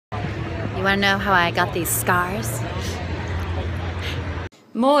You wanna know how I got these scars?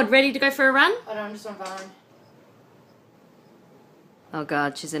 Maude, ready to go for a run? I don't, I'm just on Vine. Oh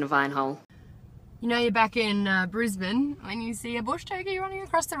god, she's in a vine hole. You know you're back in Brisbane when you see a bush turkey running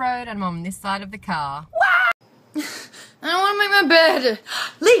across the road and I'm on this side of the car. I don't want to make my bed.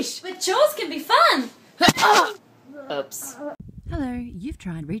 Leash! But chores can be fun! Oops. Hello, you've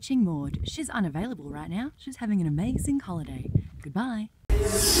tried reaching Maude. She's unavailable right now. She's having an amazing holiday. Goodbye.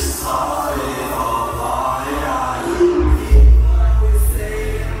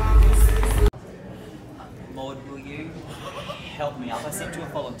 Maude, will you help me up? I seem to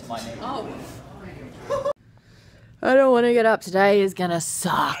have fallen to my knee. Oh. I don't want to get up. Today is gonna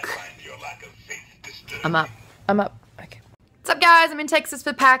suck. I'm up. Okay. What's up, guys? I'm in Texas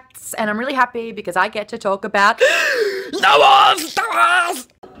for PAX, and I'm really happy because I get to talk about Star Wars!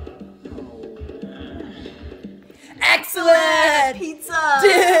 Excellent! Pizza!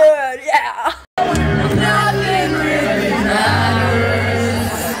 Dude, yeah! Nothing really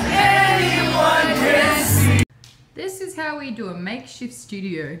matters. Anyone can see. This is how we do a makeshift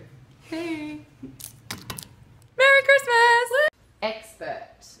studio. Hey. Merry Christmas! Expert.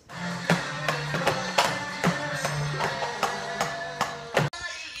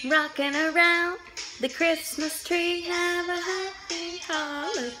 Rocking around the Christmas tree, have a happy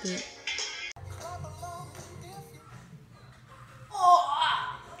holiday.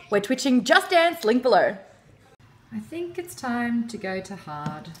 We're twitching Just Dance, link below. I think it's time to go to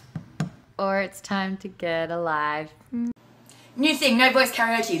hard. Or it's time to get alive. New thing, no voice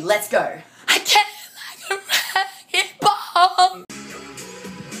karaoke, let's go. I can't like a ragged ball.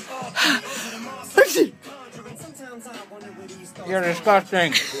 You're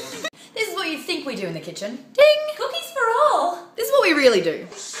disgusting. This is what you think we do in the kitchen. Ding! Cookies for all. This is what we really do.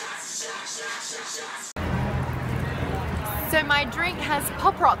 So my drink has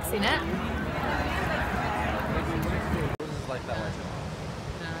Approx in it. Like that one.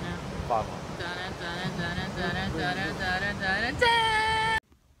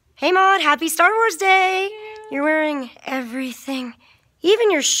 Hey Maude, happy Star Wars Day! You're wearing everything, even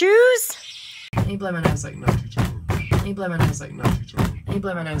your shoes? You blow my nose like nitrogen. You blow my nose like nitrogen. You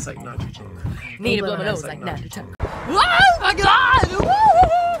blow my nose like nitrogen. Need to blow my nose like nitrogen. Oh my god!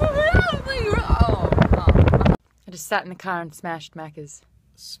 I just sat in the car and smashed Macca's.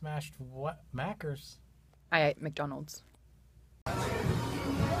 Smashed what? Mackers? I ate McDonald's.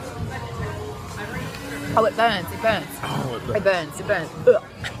 Oh, it burns, it burns. Oh, It burns, it burns. Ugh.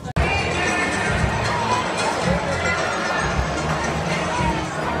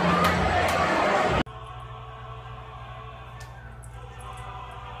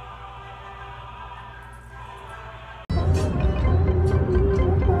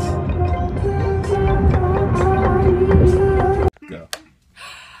 Go.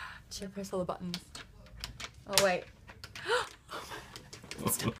 Should I press all the buttons? Oh, wait.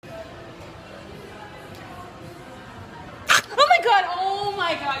 Oh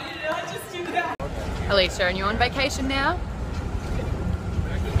my god, you did not just do that. Alicia, are you on vacation now?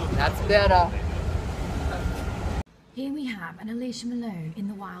 That's better. Here we have an Alicia Malone in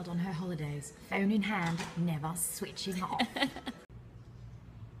the wild on her holidays. Phone in hand, never switching off.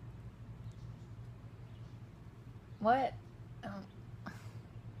 What? Hey,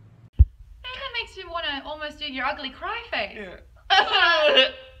 that makes you want to almost do your ugly cry face. Yeah.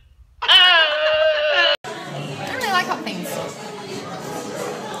 I don't really like hot things.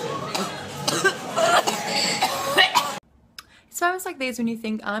 It's moments like these when you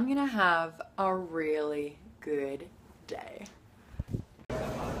think, I'm gonna have a really good day.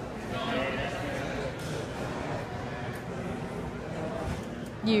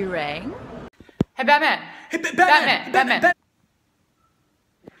 You rang? Hey, Batman! Hey, Batman!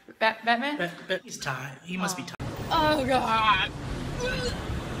 Batman? He's tired. He must be tired. Oh god!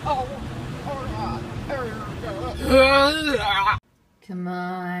 Oh god! Come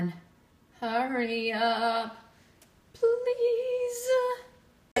on, hurry up, please.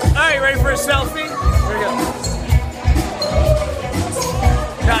 Alright, ready for a selfie? Here we go.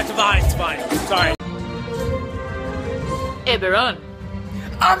 Not divine, it's fine. Sorry. Eberron.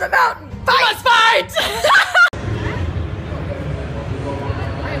 On the mountain! Fight! Let's fight!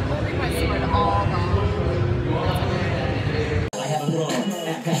 I am holding my sword all wrong. I have a run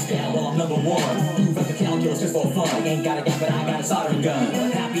at Pascal, well I'm number one. You run the calculus just for fun. Ain't got a gun, but I got a soldering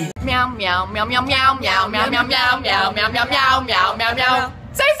gun. Happy. Meow meow meow meow meow meow meow meow meow meow meow meow meow meow meow meow.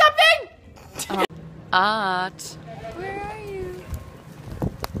 Say something! Art. Where are you?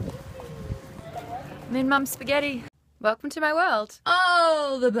 I'm in Mum's spaghetti. Welcome to my world.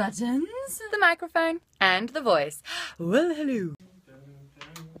 All the buttons, the microphone, and the voice. Well, hello.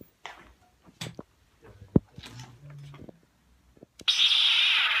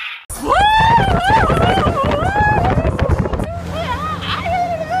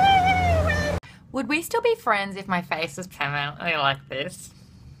 friends if my face was permanently like this.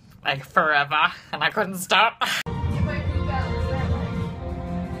 Like forever, and I couldn't stop.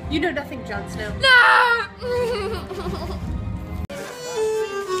 You know nothing, Jon Snow. No!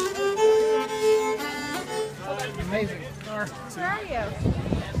 Amazing. Where are you?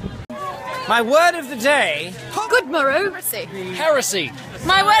 My word of the day. Good morrow. Heresy.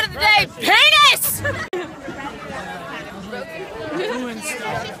 My word of the day, penis!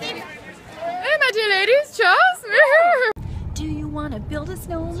 Hey, my dear ladies, Charles. Do you want to build a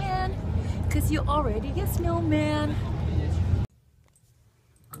snowman? 'Cause you're already a snowman.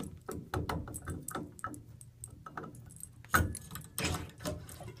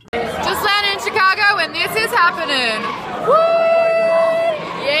 Just landed in Chicago and this is happening. Woo!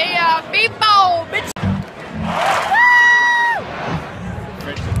 Yeah, people, bitch.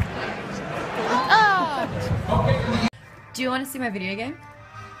 Oh. Do you want to see my video game?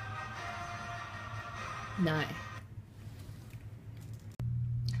 No.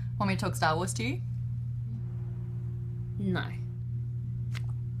 Want me to talk Star Wars to you? No.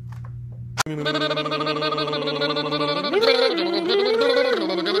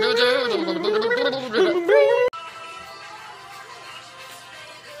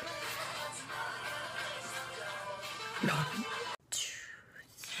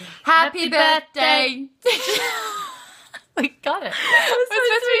 Happy birthday! We got it. We're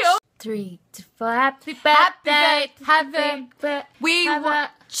supposed to be 3 to 4. Happy birthday, Happy birthday. We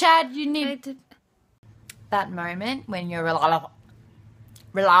Chad, you need to... That moment when you're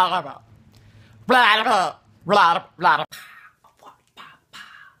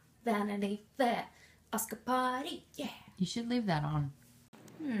Vanity Fair. Oscar party. Yeah. You should leave that on.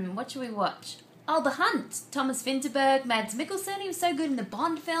 What should we watch? Oh, The Hunt. Thomas Vinterberg, Mads Mikkelsen. He was so good in the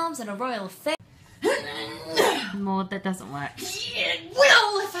Bond films and A Royal Affair. Maude, that doesn't work. It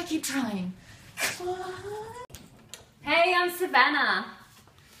will if I keep trying. Hey, I'm Savannah.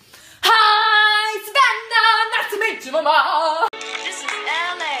 Hi, Savannah! Nice to meet you, Mama! This is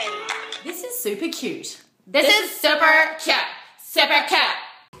LA. This is super cute. This is super cute. Super cute.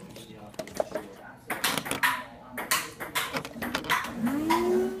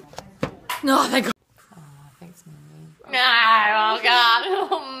 No, thank God. Oh, thanks, Mommy. Oh, God.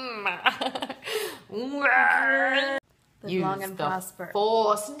 Use long and the prosper.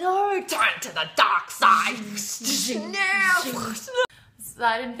 Force. No, turn to the dark side. No. So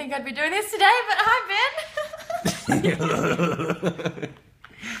I didn't think I'd be doing this today, but I've been.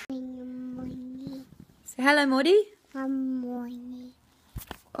 Say hello, Maudie.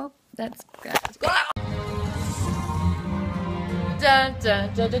 Oh, that's good. Dun,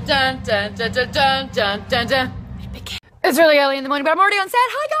 dun, dun, dun, dun, dun, dun, dun, dun, dun, dun. It's really early in the morning, but I'm already on set.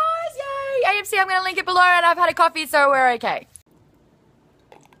 Hi guys, yay! AMC, I'm gonna link it below, and I've had a coffee, so we're okay.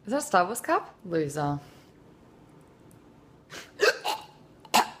 Is that a Star Wars cup? Loser.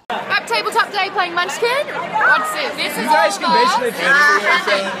 Back tabletop day playing Munchkin. What's this? This is You guys can basically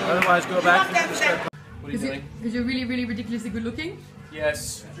all otherwise go back to the script. What are you doing? because you're really, really ridiculously good looking.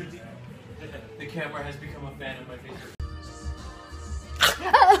 Yes. The camera has become a fan of my face.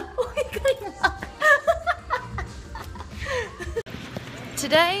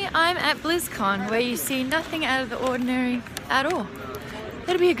 Today I'm at BlizzCon, where you see nothing out of the ordinary at all.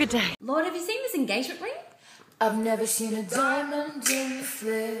 It'll be a good day. Lord, have you seen this engagement ring? I've never seen a diamond in the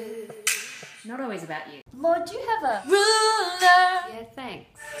flesh. Not always about you. Lord, do you have a... Ruler, Yeah,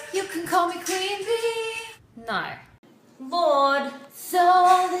 thanks. you can call me Queen Bee. No. Lord,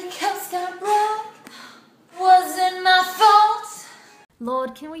 So the cows got broke. Wasn't my fault.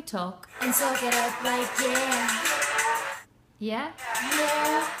 Lord, can we talk? And so get up like yeah. Yeah?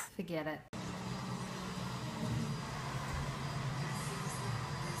 Yeah. Forget it.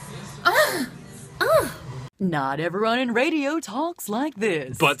 Not everyone in radio talks like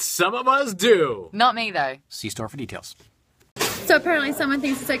this. But some of us do. Not me though. See store for details. So apparently someone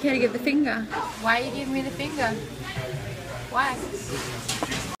thinks it's okay to give the finger. Why are you giving me the finger? Why?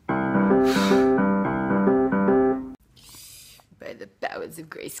 By the powers of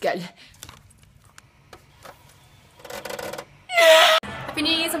Grayskull. Happy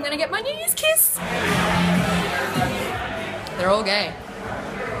New Year's, I'm gonna get my New Year's kiss. They're all gay.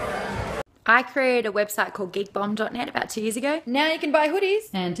 I created a website called geekbomb.net about 2 years ago. Now you can buy hoodies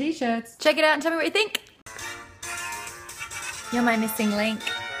And t-shirts. Check it out and tell me what you think. You're my missing link.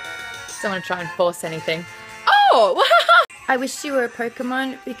 Don't want to try and force anything. Oh! I wish you were a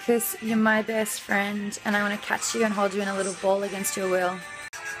Pokemon because you're my best friend and I want to catch you and hold you in a little ball against your will.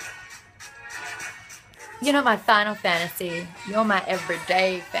 You're not my Final Fantasy. You're my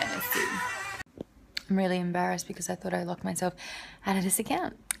everyday fantasy. I'm really embarrassed because I thought I locked myself out of this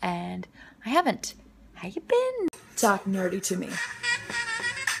account and I haven't. How you been? Talk nerdy to me.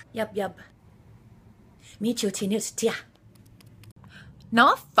 Yup. Meet you, Tia.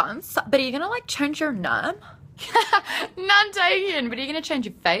 No offense, but are you gonna like change your name? None taken, but are you gonna change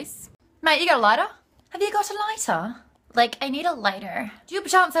your face? Mate, you got a lighter? Have you got a lighter? Like, I need a lighter. Do you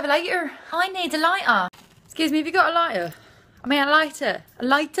perchance have a lighter? I need a lighter. Excuse me, have you got a lighter? I mean a lighter. A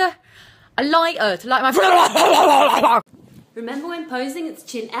lighter? A lighter to light my... Remember when posing, it's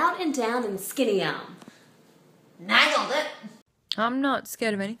chin out and down and skinny arm. Nailed it. I'm not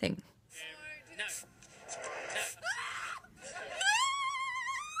scared of anything.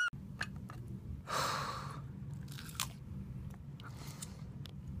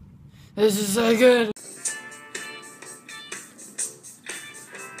 This is so good.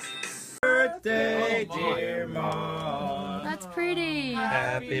 Birthday, dear Mom. That's pretty.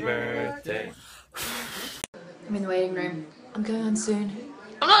 Happy birthday. I'm in the waiting room. I'm going on soon.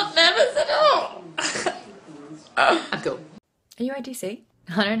 I'm not nervous at all. I'm cool. Are you ODC?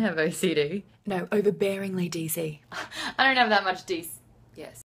 I don't have OCD. No, overbearingly DC. I don't have that much DC.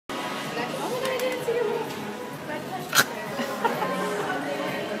 Yes.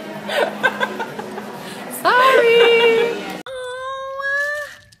 Sorry. Oh,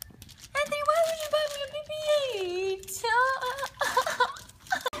 Anthony, why would you buy me a BB-8?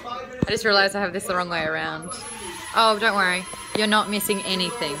 I just realised I have this the wrong way around. Oh, don't worry. You're not missing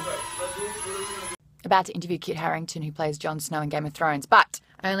anything. About to interview Kit Harington, who plays Jon Snow in Game of Thrones, but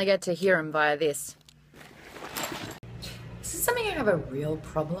I only get to hear him via this. This is something I have a real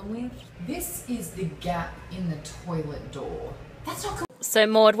problem with. This is the gap in the toilet door. That's not cool. So,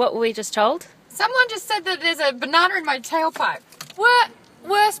 Maude, what were we just told? Someone just said that there's a banana in my tailpipe. What?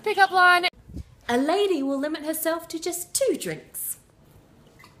 Worst pickup line. A lady will limit herself to just 2 drinks.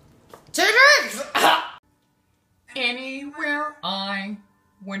 2 drinks! Anywhere I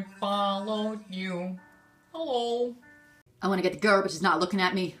would follow you. Hello. I want to get the girl, but she's not looking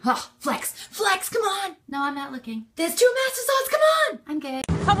at me. Flex, come on. No, I'm not looking. There's 2 master swords, come on. I'm good.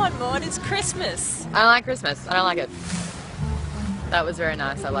 Come on, Maude, it's Christmas. I don't like Christmas. I don't like it. That was very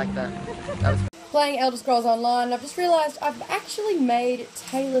nice. I like that. That was Playing Elder Scrolls Online, I've just realised I've actually made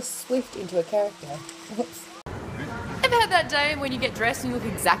Taylor Swift into a character. Whoops. Ever had that day when you get dressed and you look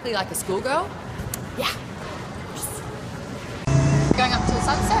exactly like a schoolgirl? Yeah. Going up to the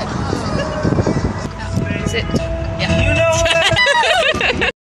sunset. Sit. Yeah. You know.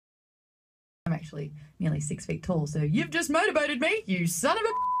 I'm actually nearly 6 feet tall, so you've just motivated me, you son of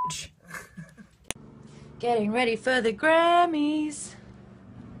a bitch. Getting ready for the Grammys.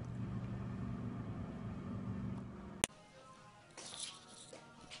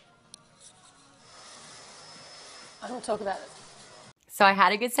 I don't talk about it. So I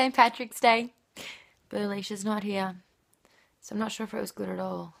had a good St. Patrick's Day, but Alicia's not here. So I'm not sure if it was good at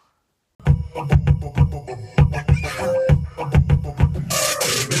all.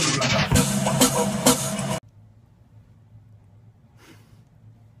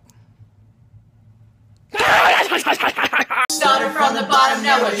 Started from the bottom,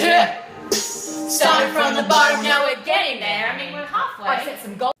 now we're here. Started from the bottom, now we're getting there. I mean, we're halfway. I set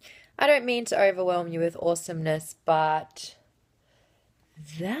some goals. I don't mean to overwhelm you with awesomeness, but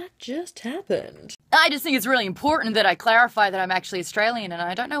that just happened. I just think it's really important that I clarify that I'm actually Australian, and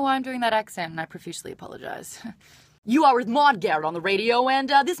I don't know why I'm doing that accent, and I profusely apologise. You are with Maude Garrett on the radio, and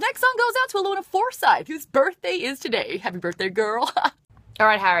this next song goes out to Alona Forsyth, whose birthday is today. Happy birthday, girl. All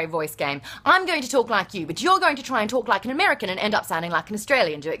right, Harry, voice game. I'm going to talk like you, but you're going to try and talk like an American and end up sounding like an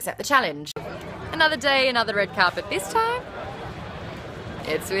Australian. Do you accept the challenge? Another day, another red carpet. This time,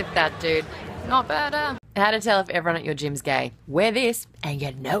 it's with that dude. Not bad, How to tell if everyone at your gym's gay. Wear this and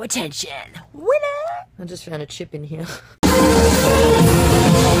get no attention. Winner! I just found a chip in here.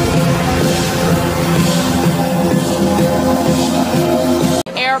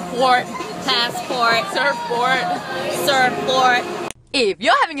 Airport, passport, surfboard. If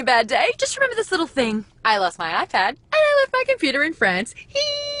you're having a bad day, just remember this little thing. I lost my iPad and I left my computer in France.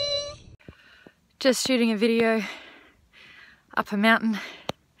 Just shooting a video up a mountain.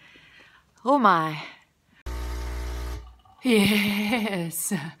 Oh my.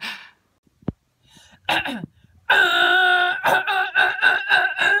 Yes.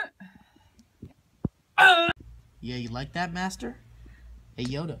 Yeah, you like that, Master? Hey,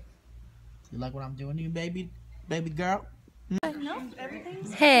 Yoda. You like what I'm doing to you, baby girl?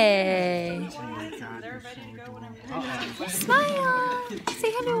 Hey. Smile.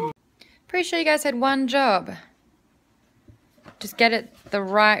 Say hello. Pretty sure you guys had one job. Just get it the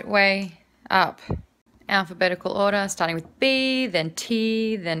right way up. Alphabetical order, starting with B, then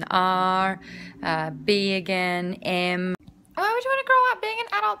T, then R, B again, M. Why would you want to grow up? Being an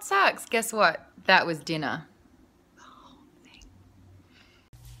adult sucks. Guess what? That was dinner.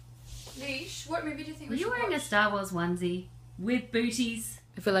 Leash, what movie do you think Were you wearing a Star Wars onesie with booties?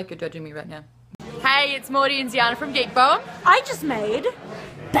 I feel like you're judging me right now. Hey, it's Maude and Ziana from Geek Bomb. I just made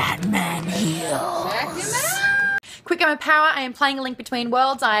Batman heels. Quick Game of Power, I am playing A Link Between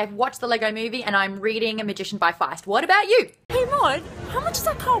Worlds. I've watched the Lego Movie and I'm reading A Magician by Feist. What about you? Hey Maude, how much is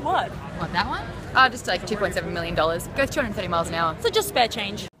that car worth? What, that one? Just like $2.7 million. Goes 230 miles an hour. So just spare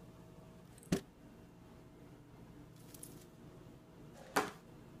change.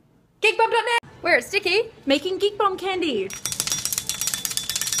 Geekbomb.net, where it's sticky. Making Geek Bomb candy.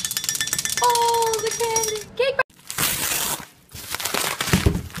 Oh, the candy. Geek Bomb.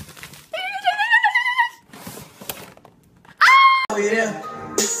 Oh yeah.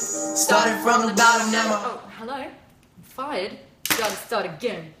 Started from the bottom now. Oh, hello. I'm fired. Gotta start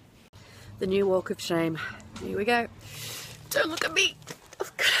again. The new walk of shame. Here we go. Don't look at me.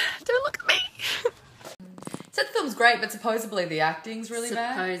 Don't look at me. Said the film's great, but supposedly the acting's really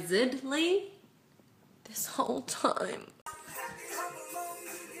bad. Supposedly. This whole time.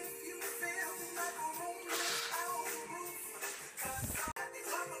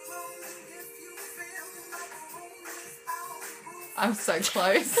 I'm so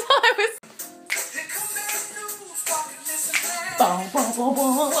close. I was. Boom, boom, boom,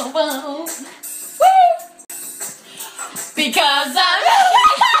 boom, boom, boom. Woo! Because I'm.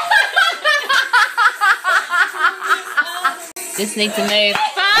 Just need to move.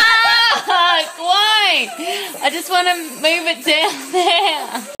 Fuck! Why? I just want to move it down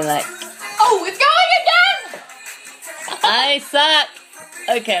there. Like, Oh, it's going again! I suck.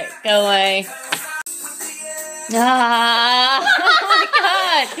 Okay, go away. Ah! Oh my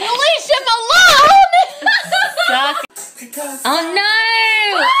god! Leash him alone! Suck. Oh no!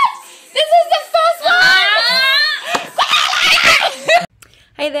 What? This is the first one!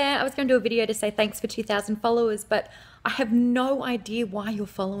 Hey there, I was going to do a video to say thanks for 2,000 followers, but I have no idea why you're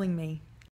following me.